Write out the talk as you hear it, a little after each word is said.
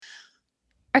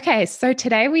Okay, so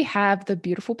today we have the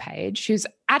beautiful Paige, who's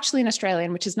actually an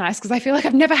Australian, which is nice because I feel like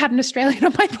I've never had an Australian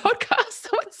on my podcast. So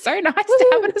it's so nice to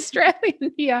have an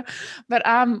Australian here. But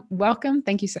welcome.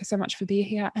 Thank you so much for being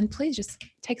here. And please just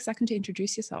take a second to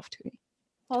introduce yourself to me.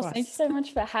 Well, thank you so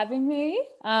much for having me.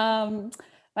 My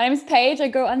name is Paige. I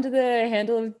go under the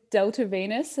handle of Delta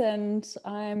Venus, and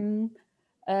I'm,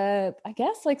 I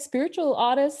guess, like spiritual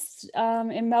artist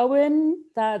in Melbourne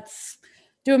that's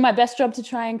doing my best job to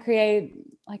try and create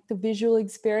like the visual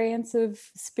experience of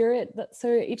spirit that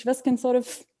so each of us can sort of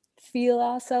feel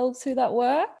ourselves through that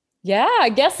work. Yeah, I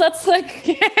guess that's like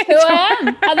who I am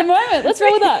at the moment. Let's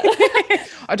roll with that.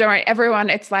 Oh, don't worry,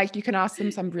 everyone. It's like you can ask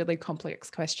them some really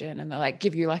complex question and they'll like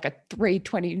give you like a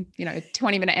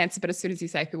 20-minute answer. But as soon as you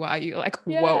say, who are you? You're like,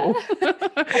 whoa.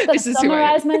 This is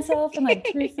summarize myself in like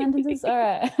 3 sentences. All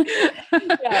right.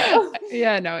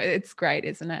 Yeah, no, it's great,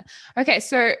 isn't it? Okay,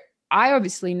 so I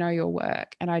obviously know your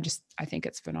work and I think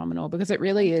it's phenomenal because it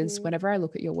really is. Whenever I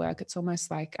look at your work, it's almost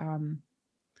like,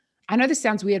 I know this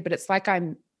sounds weird, but it's like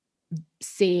I'm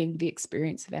seeing the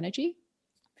experience of energy.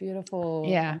 Beautiful.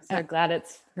 Yeah. I'm so glad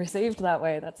it's received that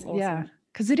way. That's awesome. Yeah.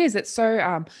 Because it is. It's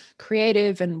so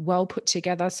creative and well put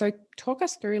together. So talk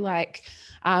us through like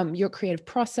your creative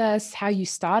process, how you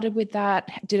started with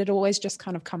that. Did it always just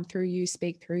kind of come through you,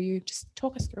 speak through you? Just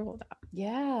talk us through all that.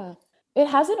 Yeah. It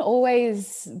hasn't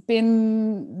always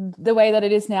been the way that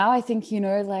it is now. I think,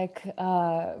 like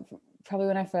probably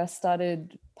when I first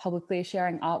started publicly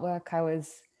sharing artwork, I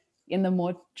was in the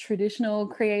more traditional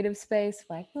creative space.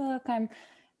 Like, look,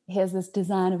 here's this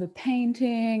design of a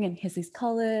painting and here's these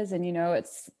colors. And,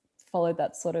 it's followed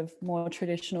that sort of more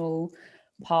traditional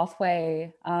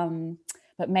pathway.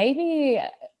 But maybe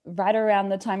right around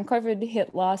the time COVID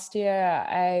hit last year,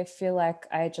 I feel like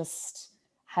I just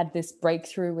had this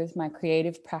breakthrough with my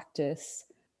creative practice.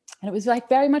 And it was like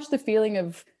very much the feeling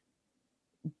of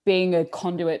being a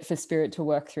conduit for spirit to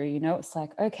work through, it's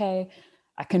like, okay,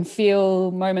 I can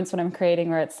feel moments when I'm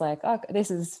creating where it's like, oh,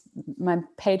 this is my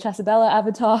Paige Hasaballah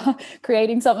avatar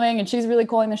creating something and she's really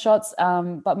calling the shots.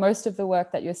 But most of the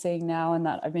work that you're seeing now and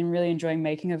that I've been really enjoying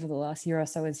making over the last year or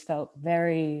so has felt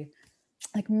very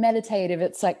like meditative.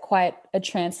 It's like quite a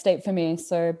trance state for me.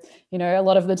 So, a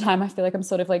lot of the time I feel like I'm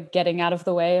sort of like getting out of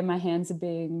the way and my hands are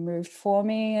being moved for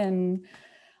me. And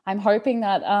I'm hoping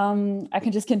that I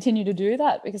can just continue to do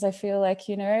that because I feel like,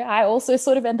 I also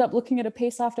sort of end up looking at a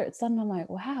piece after it's done and I'm like,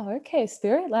 wow, okay,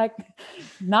 spirit, like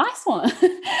nice one.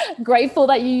 Grateful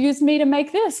that you used me to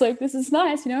make this. Like, this is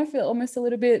nice. I feel almost a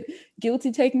little bit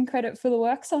guilty taking credit for the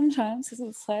work sometimes because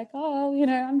it's like, oh,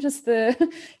 I'm just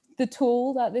the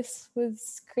tool that this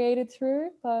was created through.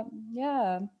 But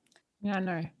yeah,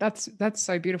 no, that's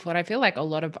so beautiful. And I feel like a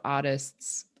lot of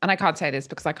artists, and I can't say this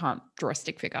because I can't draw a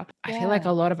stick figure. I feel like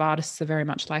a lot of artists are very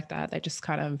much like that. They just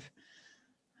kind of,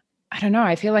 I don't know.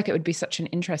 I feel like it would be such an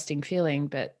interesting feeling,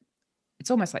 but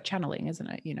it's almost like channeling, isn't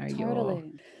it? Totally.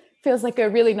 Feels like a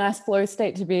really nice flow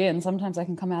state to be in. Sometimes I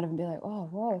can come out of and be like, oh,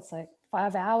 whoa, it's like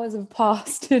 5 hours have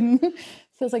passed and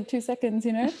feels like 2 seconds,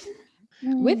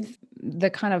 With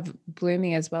the kind of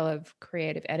blooming as well of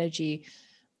creative energy,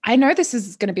 I know this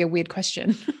is going to be a weird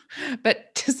question,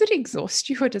 but does it exhaust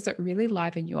you or does it really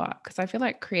liven you up? Because I feel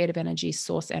like creative energy,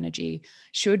 source energy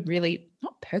should really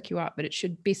not perk you up, but it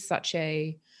should be such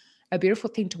a beautiful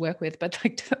thing to work with. But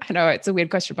like, I know it's a weird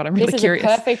question, but I'm really curious.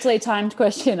 This is a perfectly timed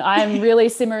question. I'm really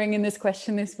simmering in this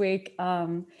question this week.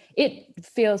 It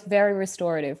feels very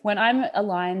restorative. When I'm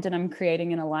aligned and I'm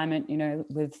creating an alignment,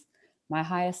 with my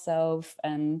higher self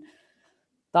and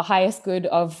the highest good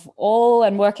of all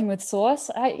and working with source,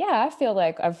 I feel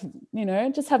like I've,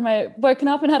 just woken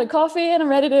up and had a coffee and I'm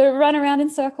ready to run around in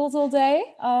circles all day.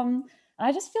 And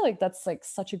I just feel like that's like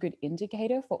such a good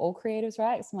indicator for all creatives,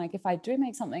 right? It's like if I do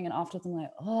make something and afterwards I'm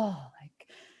like, oh, like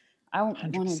I want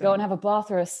to go and have a bath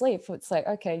or a sleep. It's like,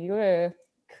 okay, you're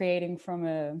creating from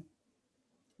a,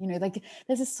 like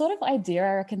there's this sort of idea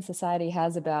I reckon society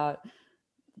has about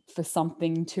for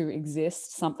something to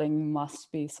exist, something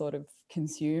must be sort of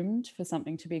consumed for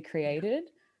something to be created.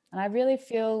 And I really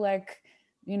feel like,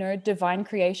 divine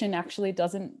creation actually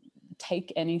doesn't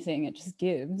take anything, it just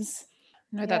gives.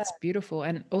 No, that's beautiful.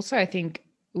 And also I think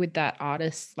with that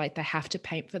artists, like they have to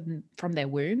paint from their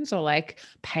wounds, or like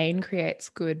pain creates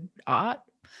good art.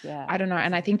 Yeah. I don't know.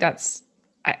 And I think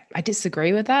I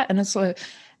disagree with that. And it's sort of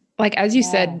like, as you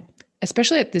said,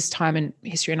 especially at this time in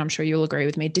history, and I'm sure you'll agree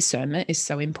with me, discernment is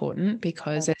so important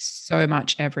because there's so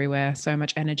much everywhere, so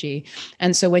much energy.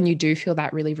 And so when you do feel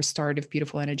that really restorative,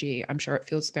 beautiful energy, I'm sure it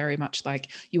feels very much like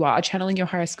you are channeling your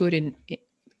highest good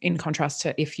in contrast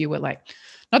to if you were like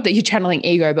not that you're channeling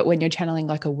ego, but when you're channeling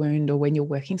like a wound or when you're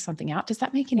working something out. Does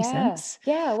that make any sense?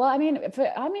 Yeah. Well, I mean,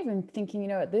 I'm even thinking, you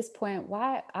know, at this point,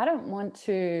 why I don't want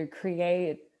to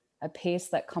create a piece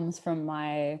that comes from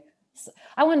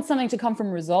I want something to come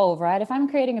from resolve, right? If I'm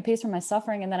creating a piece from my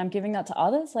suffering and then I'm giving that to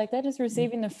others, like they're just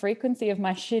receiving the frequency of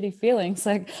my shitty feelings.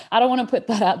 Like I don't want to put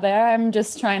that out there. I'm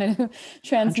just trying to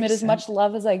transmit 100%. as much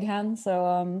love as I can.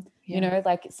 So, you know,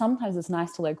 like sometimes it's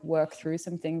nice to like work through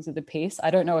some things with a piece.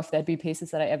 I don't know if there'd be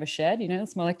pieces that I ever shared, you know,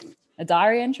 it's more like a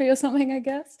diary entry or something, I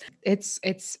guess. It's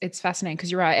fascinating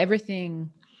because you're right. Everything,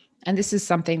 and this is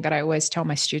something that I always tell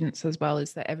my students as well,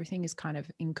 is that everything is kind of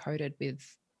encoded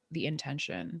with the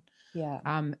intention. Yeah.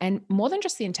 And more than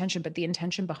just the intention, but the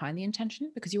intention behind the intention,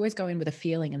 because you always go in with a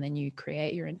feeling and then you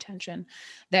create your intention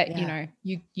that, you know,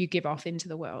 you give off into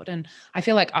the world. And I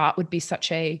feel like art would be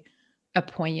such a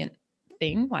poignant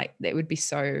thing. Like it would be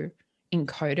so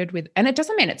encoded with, and it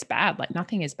doesn't mean it's bad. Like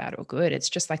nothing is bad or good. It's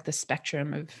just like the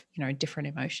spectrum of, you know, different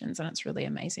emotions. And it's really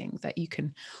amazing that you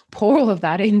can pour all of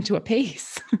that into a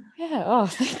piece. Yeah. Oh,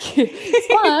 thank you. It's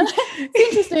fun.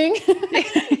 It's interesting.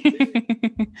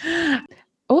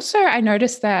 Also, I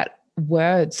noticed that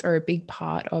words are a big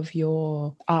part of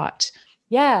your art.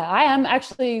 Yeah, I am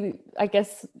actually, I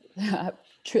guess, a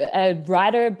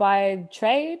writer by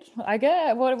trade. I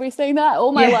guess. What are we saying that?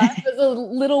 All my life as a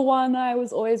little one, I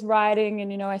was always writing.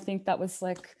 And, you know, I think that was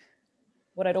like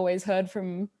what I'd always heard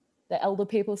from the elder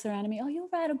people surrounding me. Oh, you'll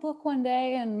write a book one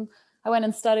day. And I went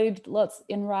and studied lots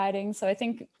in writing. So I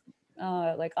think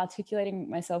like articulating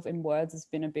myself in words has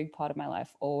been a big part of my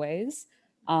life always.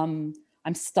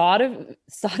 I'm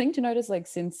starting to notice, like,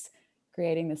 since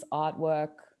creating this artwork,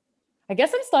 I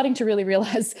guess I'm starting to really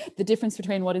realize the difference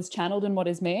between what is channeled and what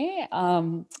is me.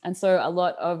 And so a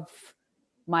lot of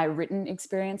my written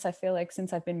experience, I feel like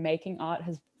since I've been making art,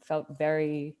 has felt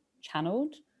very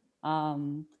channeled.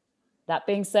 That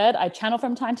being said, I channel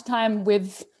from time to time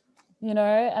with, you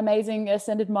know, amazing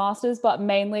ascended masters, but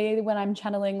mainly when I'm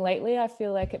channeling lately, I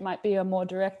feel like it might be a more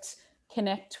direct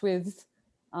connect with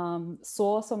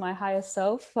source or my higher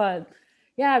self. But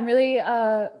yeah, I'm really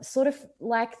sort of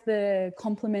like the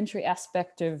complementary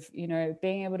aspect of, you know,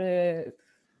 being able to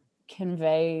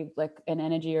convey like an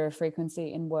energy or a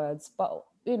frequency in words, but,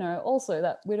 you know, also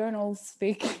that we don't all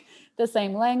speak the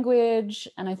same language.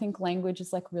 And I think language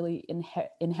is like really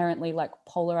inherently like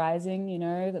polarizing, you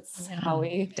know, that's how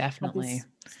we definitely have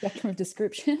this spectrum of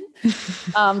description.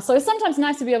 So it's sometimes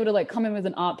nice to be able to like come in with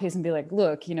an art piece and be like,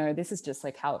 look, you know, this is just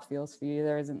like how it feels for you.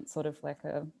 There isn't sort of like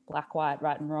a black, white,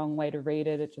 right and wrong way to read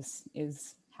it. It just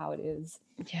is how it is.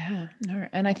 Yeah, no.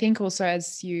 And I think also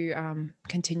as you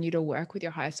continue to work with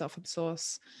your higher self and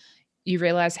source, you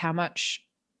realize how much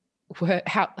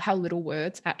how little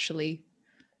words actually,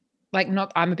 like,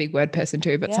 not, I'm a big word person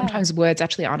too, but sometimes words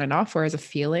actually aren't enough, whereas a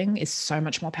feeling is so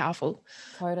much more powerful.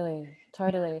 Totally.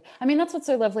 I mean, that's what's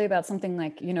so lovely about something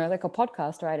like, you know, like a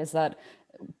podcast, right? Is that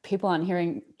people aren't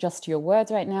hearing just your words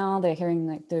right now. They're hearing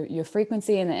like your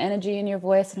frequency and the energy in your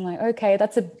voice. And I'm like, okay,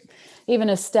 that's even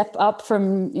a step up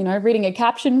from, you know, reading a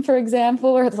caption, for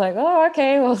example, where it's like, oh,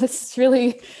 okay, well, this is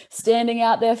really standing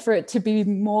out there for it to be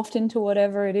morphed into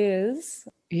whatever it is.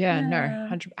 Yeah. No,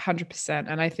 100%.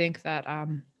 And I think that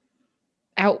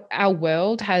our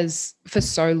world has for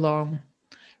so long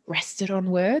rested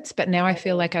on words, but now I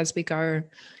feel like as we go,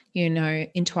 you know,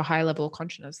 into a high level of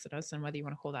consciousness, and whether you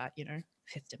want to call that, you know,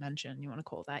 fifth dimension, you want to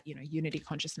call that, you know, unity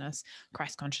consciousness,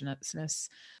 Christ consciousness,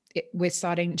 we're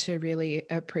starting to really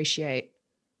appreciate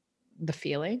the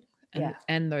feeling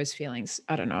and those feelings.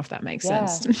 I don't know if that makes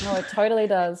sense. No, it totally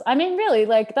does. I mean, really,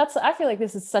 like I feel like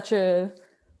this is such a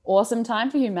awesome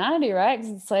time for humanity, right?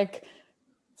 Because it's like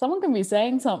someone can be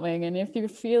saying something, and if you're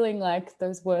feeling like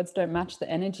those words don't match the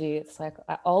energy, it's like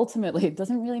ultimately it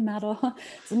doesn't really matter. It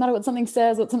doesn't matter what something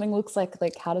says, what something looks like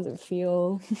how does it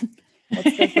feel?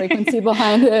 What's the frequency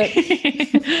behind it?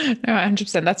 No,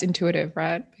 100%. That's intuitive,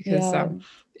 right? Because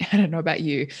I don't know about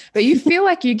you, but you feel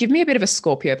like you give me a bit of a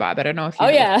Scorpio vibe. I don't know if you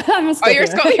I'm a Scorpio. Oh, you're a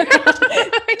Scorpio.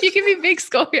 You give me big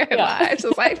Scorpio vibes. I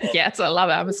was like, yes, I love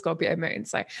it. I'm a Scorpio moon.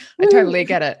 So I totally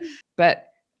get it. But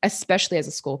especially as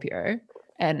a Scorpio,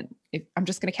 and if I'm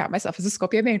just going to count myself as a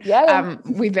Scorpio moon,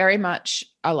 we very much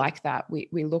are like that.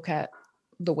 We look at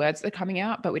the words that are coming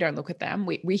out, but we don't look at them.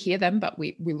 We hear them, but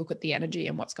we look at the energy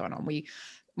and what's going on.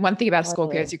 One thing about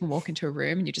Scorpio is you can walk into a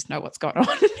room and you just know what's going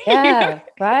on. Yeah,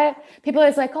 right? People are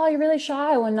always like, oh, you're really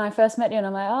shy when I first met you. And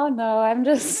I'm like, oh, no, I'm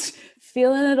just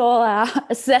feeling it all out,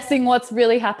 assessing what's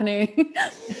really happening.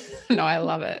 No, I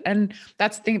love it. And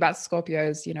that's the thing about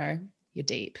Scorpios, you know, you're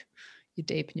deep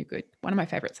and you're good. One of my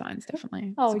favorite signs,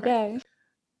 definitely. Oh, yeah.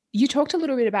 You talked a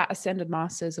little bit about ascended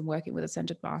masters and working with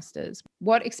ascended masters.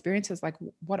 What experiences, like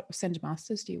what ascended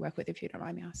masters do you work with, if you don't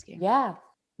mind me asking? Yeah.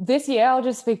 This year, I'll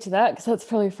just speak to that because that's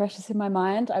probably freshest in my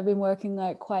mind. I've been working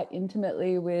like quite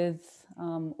intimately with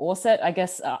Orset. I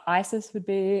guess Isis would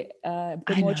be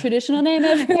the more traditional name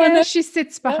everyone knows. She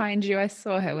sits behind you. I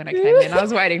saw her when I came in. I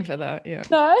was waiting for that. Yeah.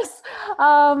 Nice.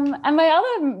 And my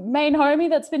other main homie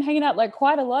that's been hanging out like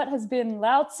quite a lot has been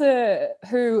Lao Tzu,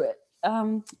 who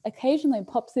occasionally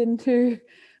pops into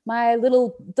my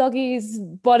little doggy's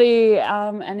body.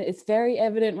 And it's very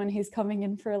evident when he's coming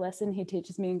in for a lesson. He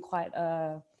teaches me in quite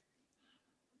a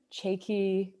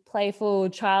cheeky, playful,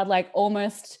 childlike,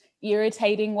 almost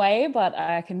irritating way, but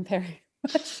I can very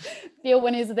much feel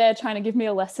when he's there trying to give me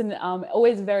a lesson.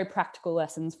 Always very practical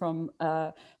lessons from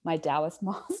my Taoist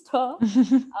master.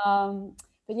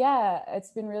 But yeah,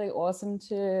 it's been really awesome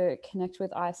to connect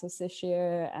with Isis this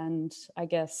year, and I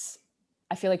guess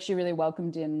I feel like she really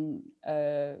welcomed in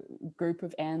a group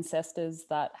of ancestors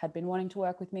that had been wanting to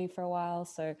work with me for a while.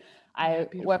 So I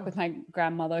work with my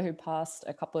grandmother who passed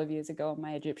a couple of years ago on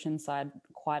my Egyptian side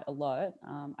quite a lot.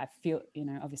 I feel,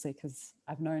 obviously because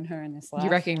I've known her in this life. You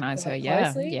recognize her,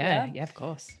 yeah, of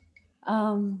course.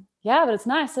 Yeah, but it's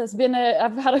nice. So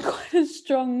I've had quite a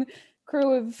strong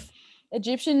crew of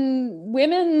Egyptian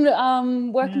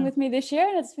women working with me this year,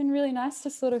 and it's been really nice to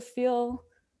sort of feel.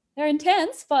 They're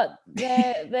intense, but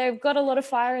they've got a lot of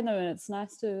fire in them, and it's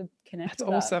nice to connect. That's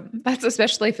awesome. That's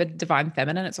especially for divine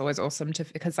feminine. It's always awesome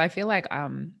because I feel like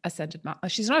ascended master.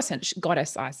 She's not ascended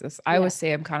goddess Isis. I always see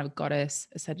him kind of goddess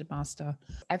ascended master.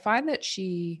 I find that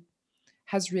she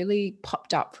has really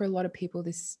popped up for a lot of people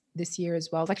this year as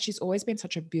well. Like she's always been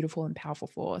such a beautiful and powerful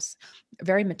force,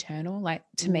 very maternal. Like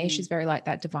to me, she's very like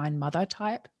that divine mother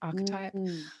type archetype.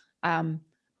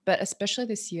 But especially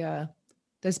this year,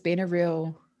 there's been a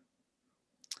real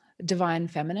divine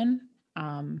feminine,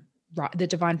 the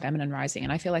divine feminine rising.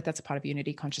 And I feel like that's a part of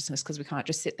unity consciousness, because we can't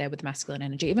just sit there with masculine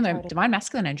energy, even though divine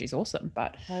masculine energy is awesome,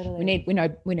 but we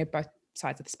need both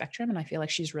sides of the spectrum. And I feel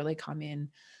like she's really come in,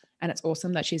 and it's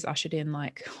awesome that she's ushered in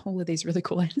like all of these really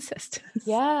cool ancestors.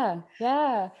 Yeah.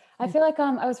 I feel like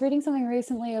I was reading something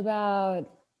recently about,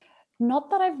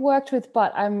 not that I've worked with,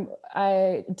 but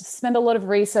I spend a lot of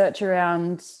research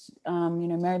around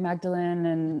Mary Magdalene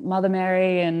and Mother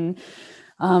Mary, and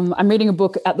I'm reading a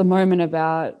book at the moment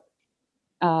about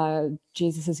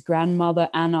Jesus's grandmother,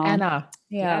 Anna.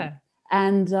 Yeah.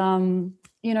 And,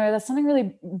 there's something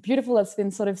really beautiful that's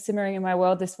been sort of simmering in my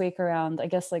world this week around, I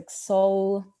guess, like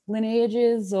soul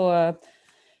lineages or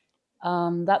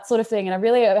that sort of thing. And I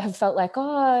really have felt like,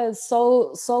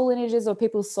 soul lineages or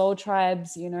people's soul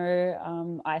tribes,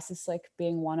 Isis like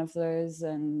being one of those.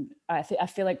 And I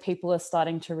feel like people are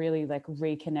starting to really like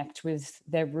reconnect with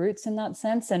their roots in that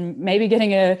sense, and maybe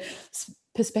getting a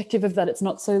perspective of that it's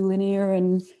not so linear,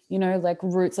 and like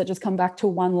roots that just come back to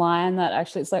one line, that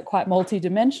actually it's like quite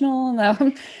multi-dimensional,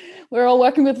 and we're all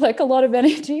working with like a lot of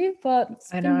energy, but it's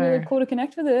been really cool to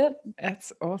connect with it.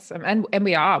 That's awesome. And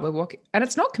we're walking, and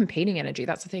it's not competing energy.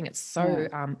 That's the thing. It's so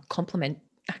complement.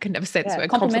 I can never say this word.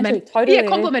 Complementary. Totally. Yeah,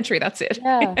 complementary. That's it.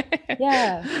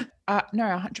 Yeah. No,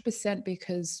 100%,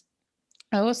 because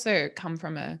I also come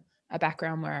from a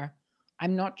background where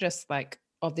I'm not just like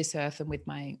of this earth and with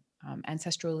my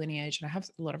ancestral lineage, and I have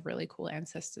a lot of really cool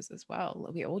ancestors as well.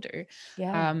 We all do.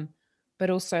 Yeah. But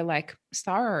also like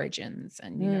star origins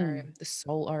and, the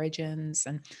soul origins.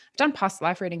 And I've done past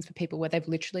life readings for people where they've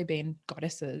literally been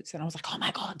goddesses. And I was like, oh my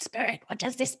God, spirit, what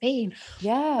does this mean?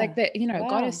 Yeah. Like that,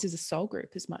 goddess is a soul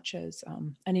group as much as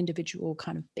an individual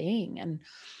kind of being. And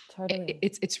totally.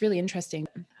 It's really interesting.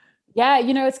 Yeah.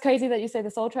 It's crazy that you say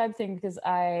the soul tribe thing, because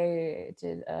I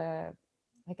did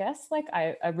I guess like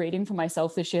a reading for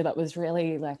myself this year that was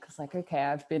really like, it's like, okay,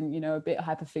 I've been, a bit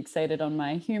hyper fixated on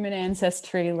my human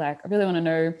ancestry. Like I really want to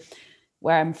know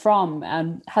where I'm from,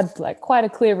 and had like quite a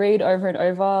clear read over and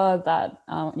over that,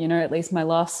 at least my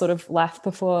last sort of life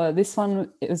before this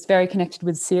one, it was very connected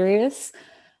with Sirius.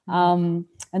 And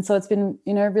so it's been,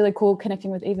 really cool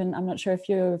connecting with, even, I'm not sure if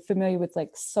you're familiar with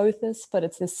like Sothis, but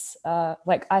it's this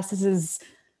like Isis's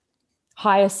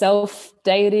higher self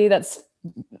deity that's,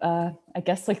 I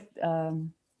guess like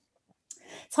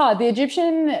it's hard. The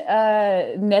Egyptian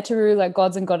Neteru, like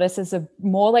gods and goddesses, are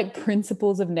more like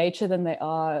principles of nature than they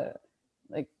are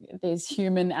like these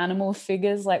human animal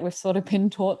figures like we've sort of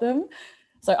been taught them.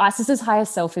 So Isis's higher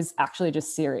self is actually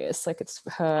just Sirius. Like it's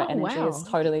her energy is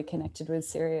totally connected with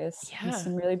Sirius. Yeah. There's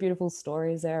some really beautiful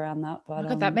stories there around that. But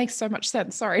God, that makes so much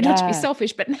sense. Sorry, not to be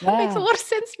selfish, but that makes a lot of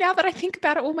sense now that I think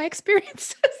about it, all my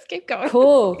experiences. Keep going.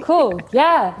 Cool.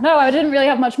 Yeah. No, I didn't really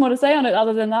have much more to say on it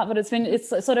other than that, but it's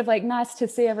sort of like nice to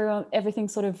see everything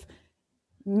sort of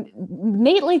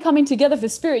neatly coming together for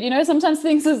spirit. Sometimes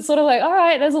things are sort of like, all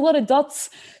right, there's a lot of dots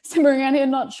simmering around here,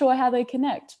 not sure how they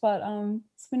connect, but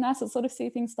it's been nice to sort of see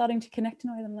things starting to connect in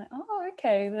a way that I'm like, oh,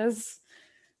 okay, there's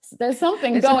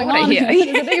something going on here. There's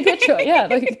a bigger picture. Yeah,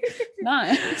 like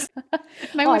nice.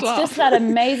 It's just that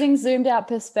amazing zoomed out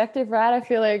perspective, right? I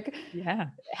feel like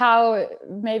how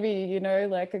maybe,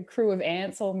 like a crew of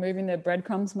ants all moving their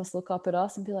breadcrumbs must look up at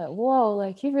us and be like, whoa,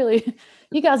 like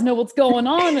you guys know what's going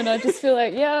on. And I just feel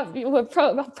like, yeah, we're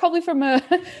probably from a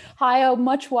higher,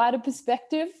 much wider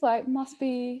perspective, like must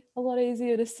be a lot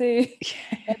easier to see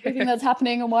everything that's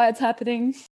happening and why it's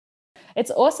happening.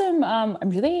 It's awesome. I'm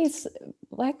really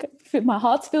like, my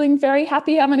heart's feeling very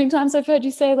happy how many times I've heard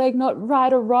you say like not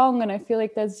right or wrong. And I feel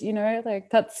like there's, like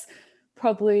that's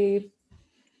probably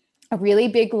a really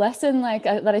big lesson like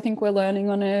that I think we're learning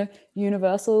on a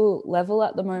universal level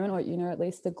at the moment, or, at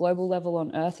least the global level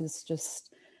on Earth is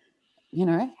just,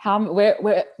 how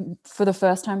we're for the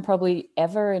first time probably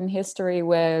ever in history,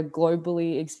 we're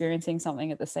globally experiencing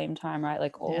something at the same time, right?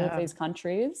 Like all of these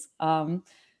countries.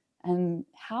 And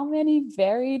how many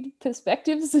varied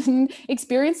perspectives and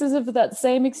experiences of that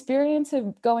same experience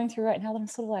are going through right now that I'm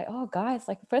sort of like, oh guys,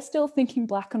 like if we're still thinking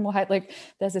black and white, like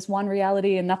there's this one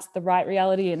reality and that's the right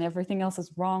reality and everything else is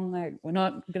wrong, like we're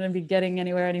not going to be getting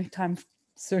anywhere anytime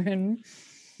soon.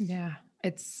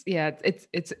 It's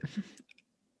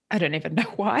I don't even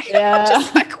know why. I'm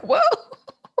just like, whoa.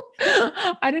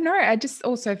 I don't know. I just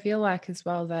also feel like as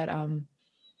well that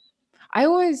I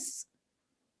always,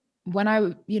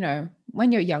 when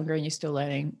you're younger and you're still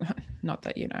learning, not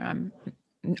that,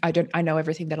 I know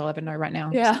everything that I'll ever know right now.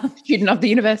 Yeah. Student of the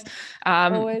universe.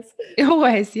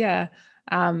 Always. Yeah.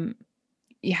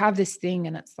 You have this thing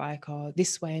and it's like, oh,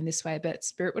 this way and this way, but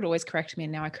spirit would always correct me.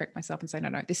 And now I correct myself and say,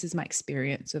 no, this is my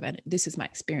experience of it. This is my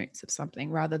experience of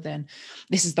something, rather than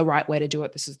this is the right way to do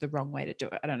it. This is the wrong way to do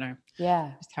it. I don't know.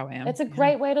 Yeah. Just how I am. It's a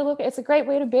great way to look. It's a great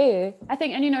way to be, I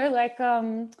think. And, like,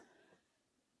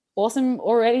 awesome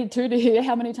already too to hear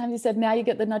how many times you said now you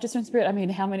get the nudges from spirit. I mean,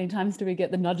 how many times do we get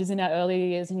the nudges in our early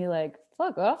years and you're like,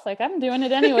 fuck off, like I'm doing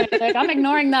it anyway, like I'm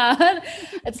ignoring that.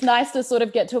 It's nice to sort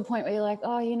of get to a point where you're like,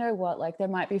 oh, you know what, like there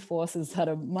might be forces that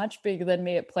are much bigger than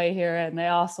me at play here and they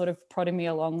are sort of prodding me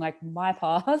along like my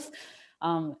path,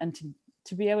 and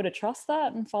to be able to trust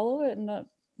that and follow it and not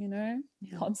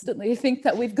constantly think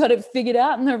that we've got it figured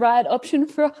out and the right option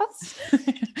for us.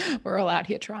 We're all out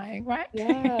here trying, right?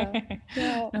 Yeah.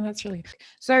 No, that's really.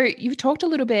 So you've talked a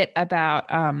little bit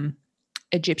about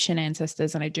Egyptian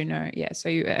ancestors, and I do know, so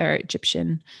you are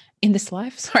Egyptian in this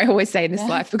life. Sorry, I always say in this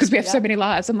life because we have so many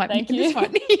lives. I'm like, thank in you. This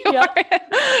one,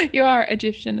 you are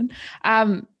Egyptian.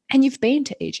 And you've been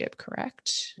to Egypt,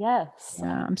 correct? Yes.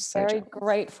 Yeah, I'm so very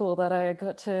grateful that I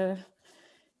got to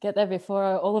get there before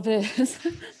all of this.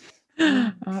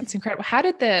 Oh, it's incredible. How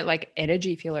did the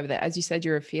energy feel over there? As you said,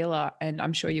 you're a feeler, and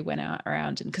I'm sure you went out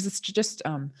around, and because it's just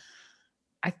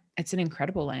it's an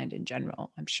incredible land in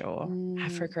general. I'm sure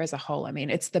Africa as a whole. I mean,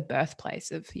 it's the birthplace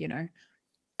of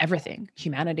everything,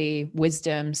 humanity,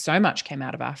 wisdom. So much came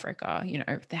out of Africa,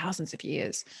 thousands of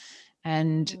years.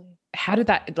 And how did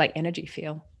that energy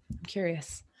feel? I'm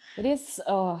curious. It is.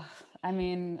 I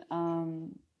mean,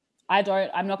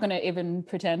 I'm not going to even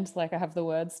pretend like I have the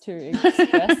words to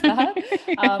express that.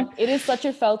 It is such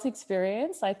a felt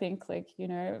experience. I think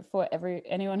for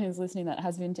anyone who's listening that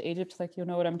has been to Egypt, you'll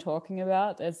know what I'm talking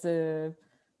about. There's a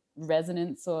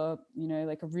resonance or,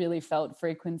 a really felt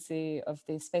frequency of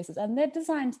these spaces. And they're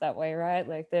designed that way, right?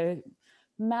 Like they're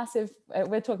massive.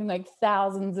 We're talking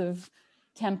thousands of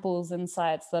temples and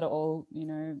sites that are all,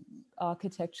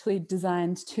 architecturally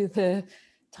designed to the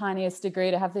tiniest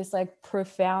degree to have this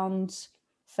profound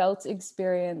felt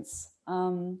experience.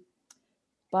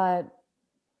 But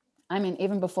I mean,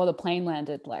 even before the plane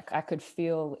landed, I could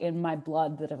feel in my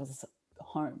blood that it was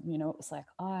home. It was like,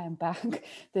 oh, I'm back.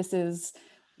 This is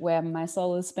where my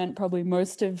soul has spent probably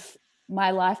most of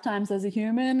my lifetimes as a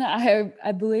human,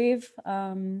 I believe.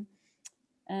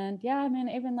 And yeah, I mean,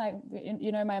 even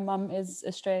my mum is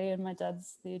Australian, my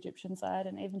dad's the Egyptian side.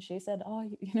 And even she said, oh,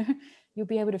 you'll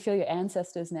be able to feel your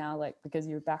ancestors now, because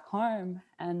you're back home.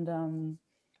 And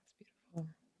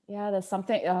yeah, there's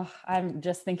something, I'm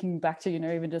just thinking back to,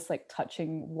 even just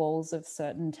touching walls of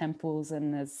certain temples.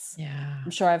 And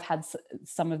I'm sure I've had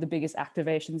some of the biggest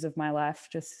activations of my life,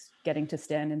 just getting to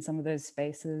stand in some of those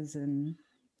spaces and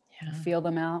feel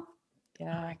them out.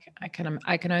 Yeah. I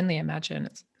can only imagine.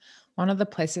 It's one of the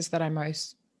places that I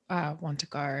most want to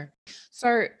go.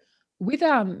 So with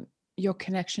your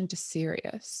connection to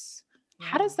Sirius,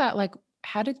 how does that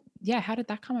how did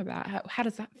that come about? How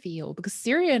does that feel? Because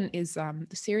Sirian is the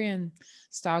Sirian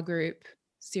star group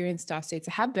Syrian star seeds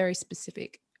have very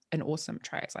specific and awesome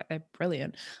traits. Like they're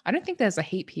brilliant. I don't think there's a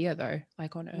heap here though,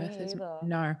 like on Earth.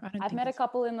 No, I don't. I've met a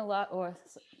couple in the or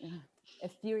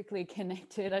etherically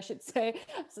connected, I should say.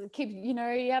 So keep, you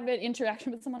have an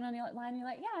interaction with someone on your line. You're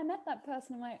like, yeah, I met that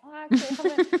person. I'm like, oh, I actually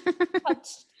haven't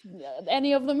touched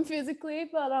any of them physically,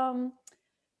 but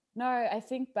no, I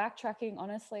think backtracking.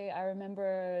 Honestly, I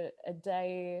remember a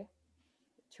day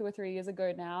 2 or 3 years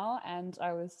ago now, and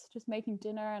I was just making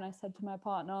dinner, and I said to my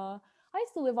partner, I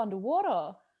used to live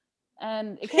underwater.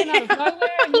 And it came out of nowhere.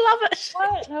 I love it.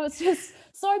 What? And it was just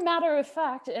so matter of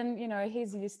fact. And,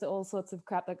 he's used to all sorts of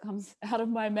crap that comes out of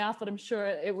my mouth, but I'm sure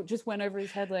it just went over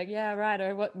his head like, yeah, right.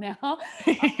 Oh, what now?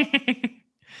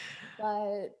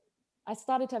 But I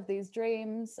started to have these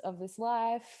dreams of this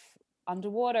life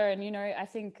underwater. And, I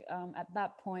think at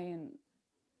that point,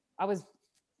 I was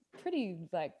pretty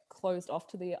like closed off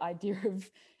to the idea of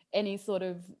any sort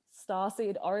of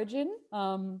starseed origin.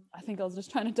 I think I was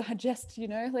just trying to digest,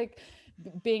 like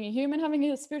being a human, having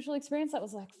a spiritual experience. That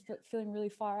was like feeling really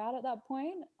far out at that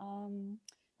point. And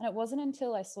it wasn't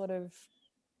until I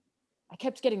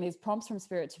kept getting these prompts from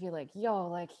spirit to be like, yo,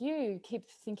 like you keep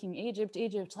thinking Egypt,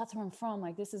 that's where I'm from.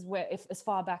 Like, this is where, if as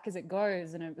far back as it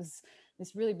goes. And it was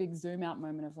this really big zoom out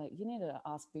moment of like, you need to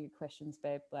ask bigger questions,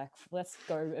 babe. Like, let's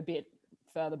go a bit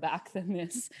further back than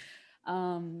this.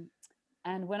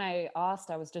 And when I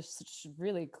asked, I was just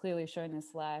really clearly shown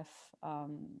this life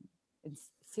in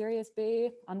Sirius B,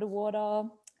 underwater,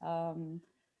 and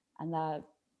that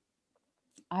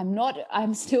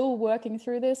I'm still working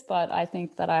through this, but I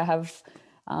think that I have,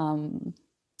 I'm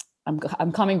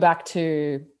coming back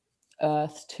to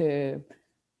Earth to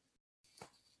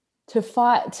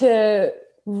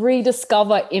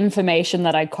rediscover information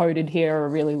that I coded here a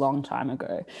really long time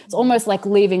ago. It's almost like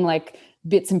leaving like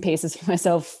bits and pieces for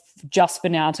myself just for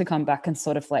now to come back and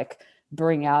sort of like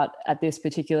bring out at this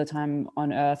particular time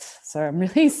on Earth. So I'm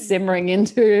really simmering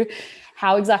into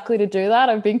how exactly to do that.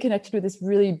 I've been connected with this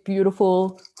really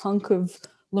beautiful hunk of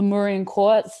Lemurian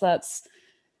quartz that's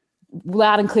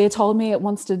loud and clear told me it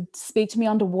wants to speak to me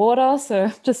underwater.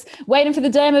 So just waiting for the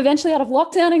day I'm eventually out of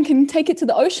lockdown and can take it to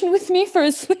the ocean with me for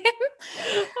a swim.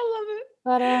 I love it.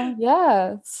 But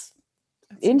yeah, it's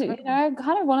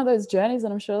kind of one of those journeys,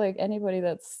 and I'm sure like anybody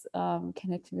that's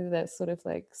connecting with that sort of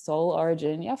like soul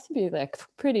origin, you have to be like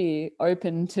pretty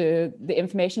open to the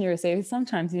information you receive.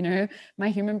 Sometimes, my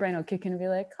human brain will kick in and be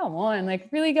like, come on, like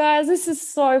really guys, this is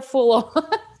so full on.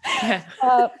 Yeah.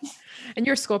 And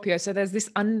you're a Scorpio, so there's this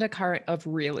undercurrent of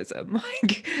realism.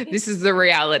 Like this is the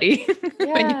reality.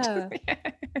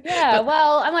 Yeah.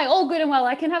 Well, I'm like, all good and well.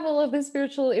 I can have all of this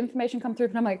spiritual information come through,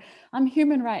 but I'm like, I'm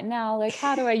human right now. Like,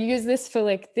 how do I use this for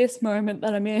like this moment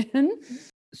that I'm in?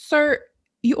 So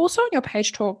you also on your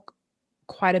page talk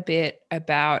quite a bit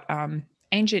about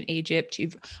ancient Egypt.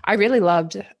 I really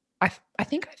loved. I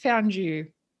think I found you.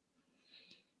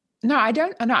 No, I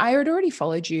don't. No, I had already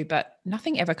followed you, but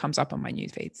nothing ever comes up on my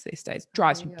news feeds these days.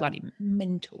 Drives me bloody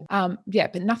mental.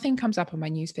 But nothing comes up on my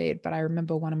news feed. But I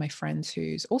remember one of my friends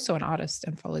who's also an artist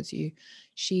and follows you.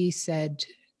 She said,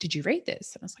 "Did you read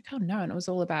this?" And I was like, "Oh no!" And it was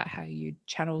all about how you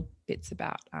channeled bits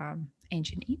about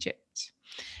ancient Egypt,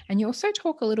 and you also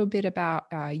talk a little bit about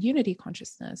unity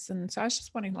consciousness. And so I was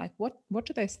just wondering, like, what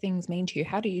do those things mean to you?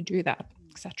 How do you do that,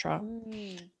 etc.?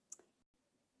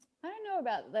 I don't know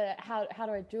about the how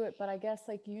do I do it, but I guess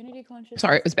like unity consciousness.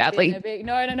 Sorry, it was badly.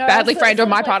 No. Badly framed on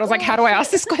my part. I was like, how do I ask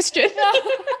this question?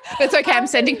 But it's okay. I'm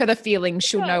sending for the feeling.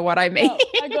 She'll know what I mean. No,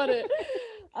 I got it.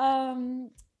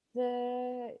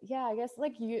 I guess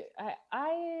like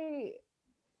I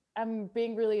am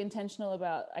being really intentional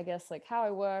about, I guess, like how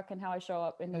I work and how I show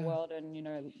up in the world, and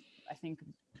I think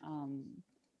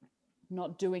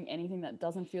not doing anything that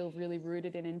doesn't feel really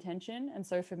rooted in intention. And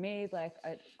so for me, like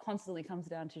it constantly comes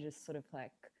down to just sort of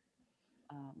like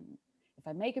if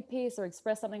I make a piece or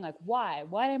express something, like what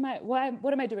am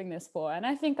I doing this for? And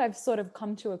I think I've sort of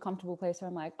come to a comfortable place where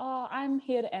I'm like, oh, I'm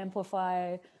here to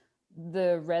amplify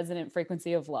the resonant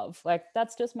frequency of love. Like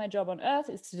that's just my job on Earth,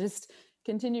 is to just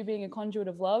continue being a conduit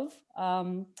of love.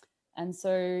 And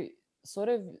so sort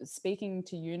of speaking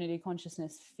to unity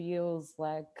consciousness feels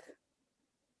like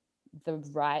the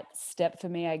right step for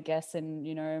me, I guess,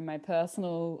 in my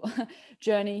personal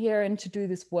journey here and to do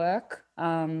this work.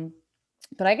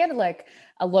 But I get like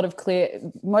a lot of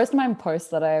most of my posts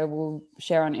that I will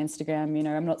share on Instagram,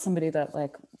 I'm not somebody that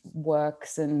like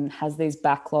works and has these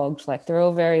backlogged, like they're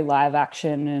all very live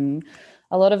action, and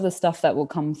a lot of the stuff that will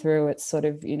come through, it's sort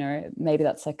of, maybe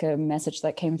that's like a message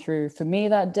that came through for me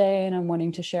that day and I'm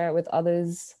wanting to share it with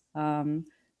others.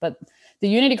 But the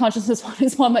unity consciousness one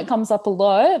is one that comes up a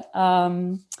lot.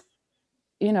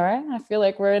 you know, I feel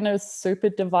like we're in a super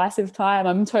divisive time.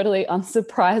 I'm totally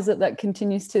unsurprised that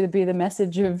continues to be the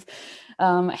message of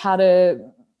how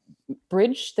to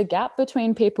bridge the gap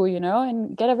between people, you know,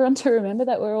 and get everyone to remember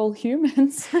that we're all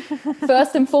humans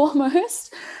first and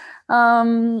foremost.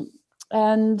 And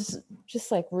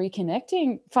just like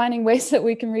reconnecting, finding ways that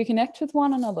we can reconnect with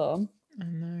one another. I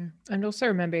know. And also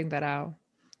remembering that our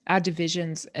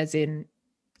divisions, as in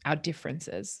our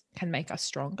differences, can make us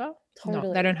stronger.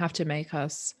 Totally. They don't have to make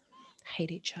us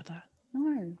hate each other.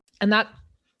 No. And that,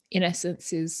 in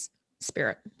essence, is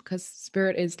spirit, because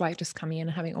spirit is like just coming in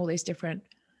and having all these different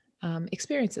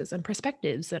experiences and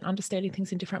perspectives and understanding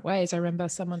things in different ways. I remember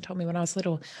someone told me when I was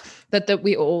little that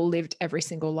we all lived every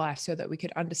single life so that we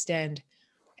could understand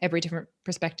every different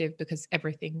perspective, because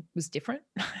everything was different.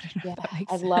 I don't know if that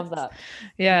makes sense. Love that.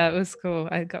 Yeah, it was cool.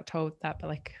 I got told that, but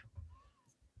like,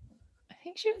 I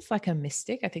think she was like a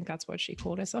mystic. I think that's what she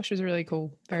called herself. She was really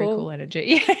cool, very cool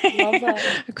energy. Yeah. Love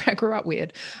that. I grew up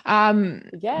weird.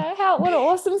 Yeah, what an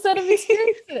awesome set of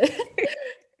experiences.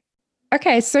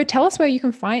 Okay, so tell us where you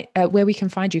can find where we can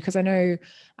find you, because I know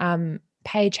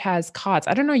Paige has cards.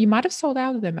 I don't know, you might have sold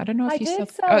out of them. I don't know if you sell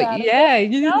out. Yeah,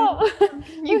 you go,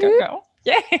 girl.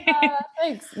 Yeah.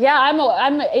 Thanks. Yeah, I'm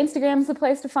Instagram's the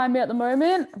place to find me at the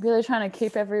moment. I'm really trying to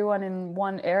keep everyone in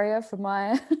one area for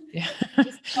my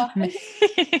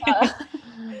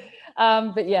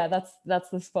but yeah, that's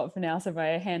the spot for now. So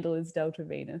my handle is Delta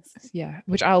Venus. Yeah,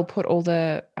 which I'll put all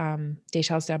the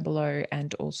details down below,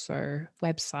 and also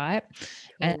website. Cool.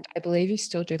 And I believe you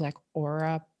still do like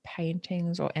aura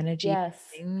paintings or energy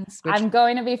things. I'm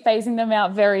going to be phasing them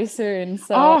out very soon.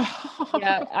 So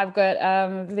yeah, I've got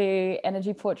the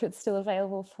energy portraits still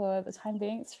available for the time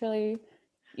being. It's really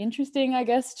interesting, I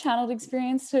guess, channeled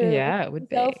experience to it would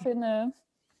be in a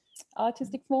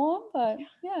artistic form, but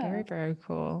very, very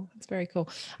cool. It's very cool.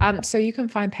 So you can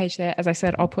find Paige there. As I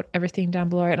said, I'll put everything down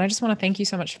below, and I just want to thank you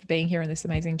so much for being here in this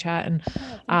amazing chat, and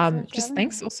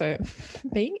thanks also for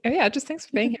being thanks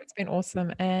for being here. It's been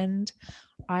awesome, and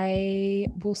I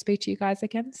will speak to you guys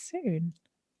again soon.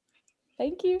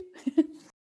 Thank you.